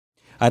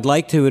I'd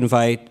like to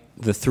invite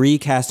the 3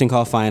 casting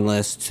call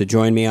finalists to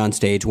join me on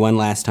stage one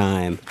last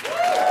time.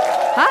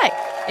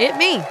 Hi, it's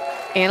me,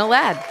 Anna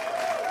Ladd.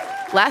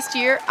 Last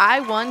year, I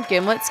won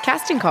Gimlet's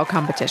casting call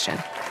competition.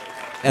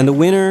 And the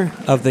winner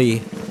of the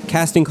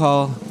casting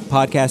call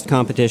podcast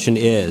competition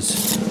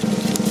is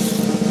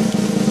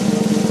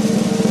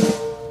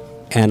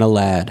Anna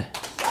Ladd.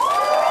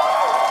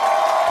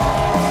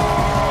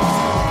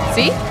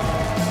 See?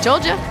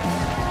 Told ya.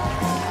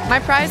 My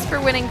prize for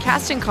winning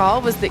Casting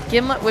Call was that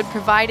Gimlet would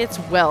provide its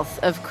wealth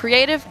of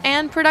creative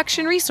and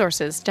production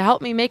resources to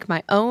help me make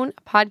my own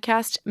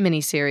podcast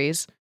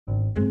miniseries.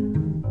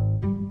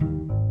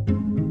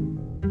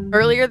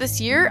 Earlier this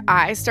year,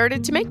 I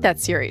started to make that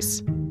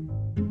series.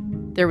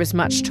 There was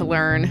much to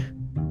learn,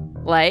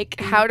 like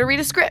how to read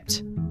a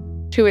script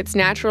to its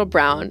natural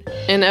brown,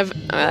 and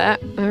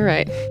all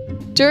right.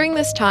 During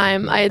this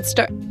time, I had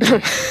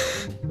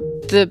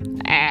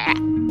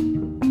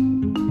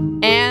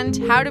and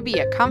how to be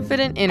a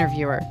confident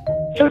interviewer.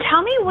 So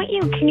tell me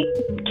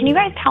can you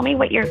guys tell me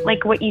what you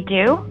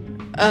do?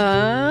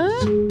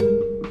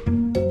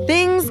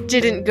 Things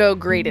didn't go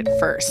great at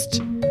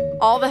first.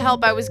 All the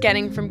help I was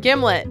getting from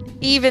Gimlet,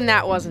 even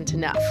that wasn't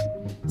enough.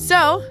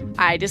 So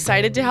I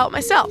decided to help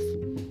myself.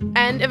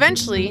 And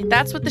eventually,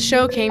 that's what the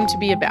show came to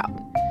be about.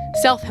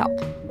 Self-help,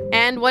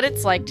 and what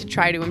it's like to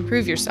try to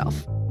improve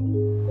yourself.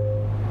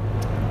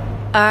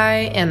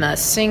 I am a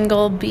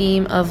single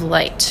beam of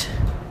light.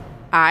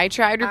 I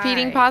tried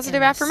repeating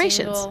positive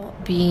affirmations. Single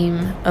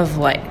beam of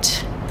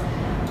light.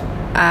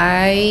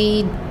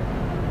 I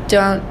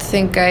don't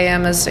think I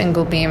am a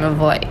single beam of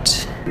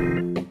light.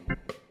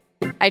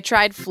 I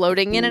tried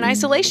floating in an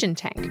isolation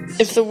tank.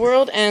 If the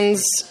world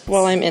ends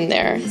while I'm in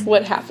there,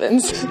 what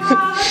happens?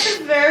 That's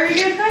a very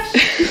good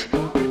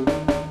question.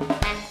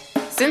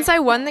 Since I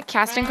won the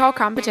casting call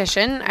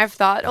competition, I've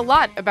thought a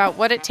lot about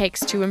what it takes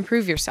to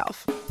improve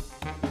yourself.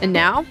 And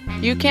now,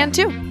 you can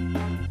too.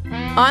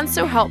 On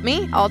So Help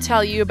Me, I'll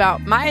tell you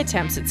about my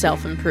attempts at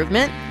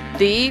self-improvement,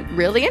 the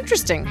really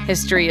interesting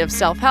history of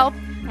self-help,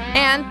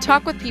 and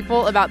talk with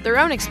people about their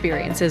own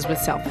experiences with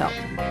self-help.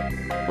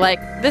 Like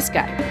this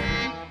guy.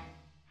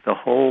 The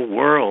whole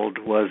world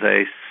was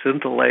a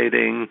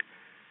scintillating,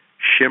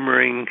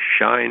 shimmering,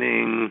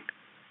 shining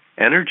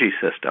energy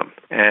system.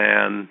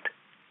 And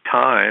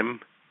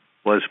time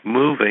was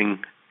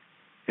moving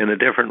in a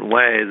different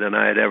way than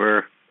I had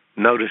ever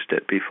noticed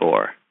it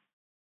before.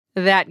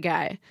 That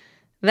guy.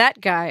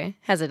 That guy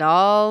has it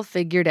all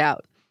figured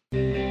out.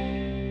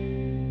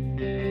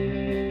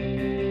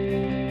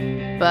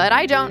 But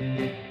I don't.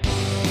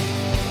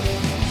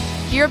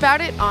 Hear about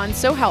it on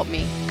So Help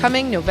Me,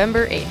 coming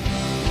November 8th.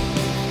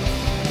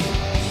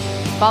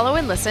 Follow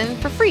and listen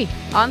for free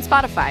on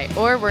Spotify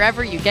or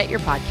wherever you get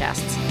your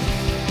podcasts.